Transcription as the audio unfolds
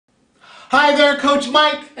Hi there, Coach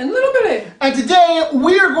Mike. And Little Billy. And today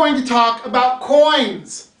we are going to talk about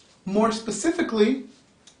coins. More specifically,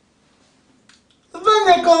 the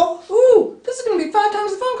nickel. Ooh, this is going to be 5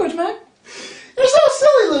 times the fun, Coach Mike. You're so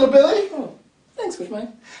silly, Little Billy. Oh, thanks, Coach Mike.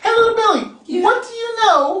 Hey, Little Billy, Yeah? what do you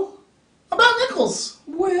know about nickels?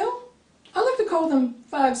 Well, I like to call them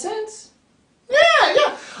 5 cents.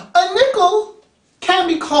 Yeah. A nickel can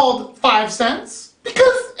be called 5 cents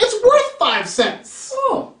because it's worth 5 cents.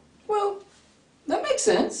 Oh, well, that makes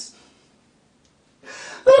sense.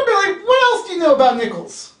 Little Billy, what else do you know about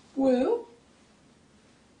nickels? Well,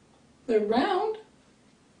 they're round.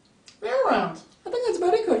 They're round. I think that's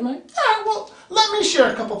about it, Coach Mike. Alright, well, let me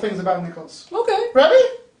share a couple things about nickels. Okay, Ready?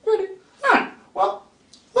 ready. Alright, well,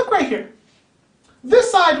 look right here.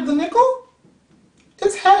 This side of the nickel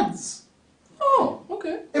is heads. Oh,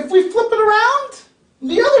 okay. If we flip it around,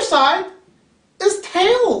 the other side is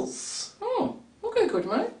tails. Oh, okay, Coach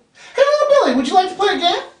Mike. Hey, Little Billy, would you like to play a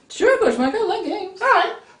game? Sure, Coach Mike, I like games.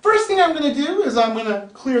 Alright, first thing I'm going to do is I'm going to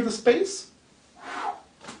clear the space. Wow,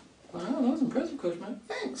 that was impressive, Coach Mike.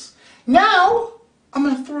 Thanks. Now, I'm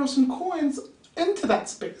going to throw some coins into that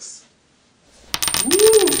space. Ooh,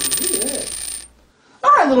 look at that.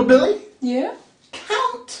 Alright, Little Billy, Yeah?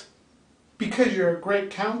 count, because you're a great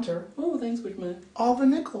counter, Oh, thanks, Coach Mike. all the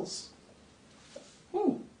nickels.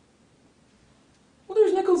 Oh. Well,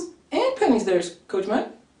 there's nickels and pennies there, Coach Mike.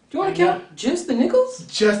 Do you want to count just the nickels?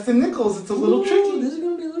 Just the nickels. It's a little Ooh, tricky. This is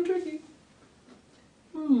going to be a little tricky.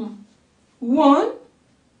 1,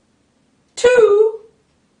 2,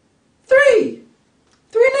 3.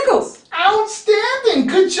 3 nickels. Outstanding.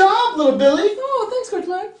 Good job, Little Billy. Oh, thanks, Coach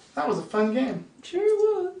Mike. That was a fun game. Sure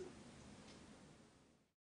was.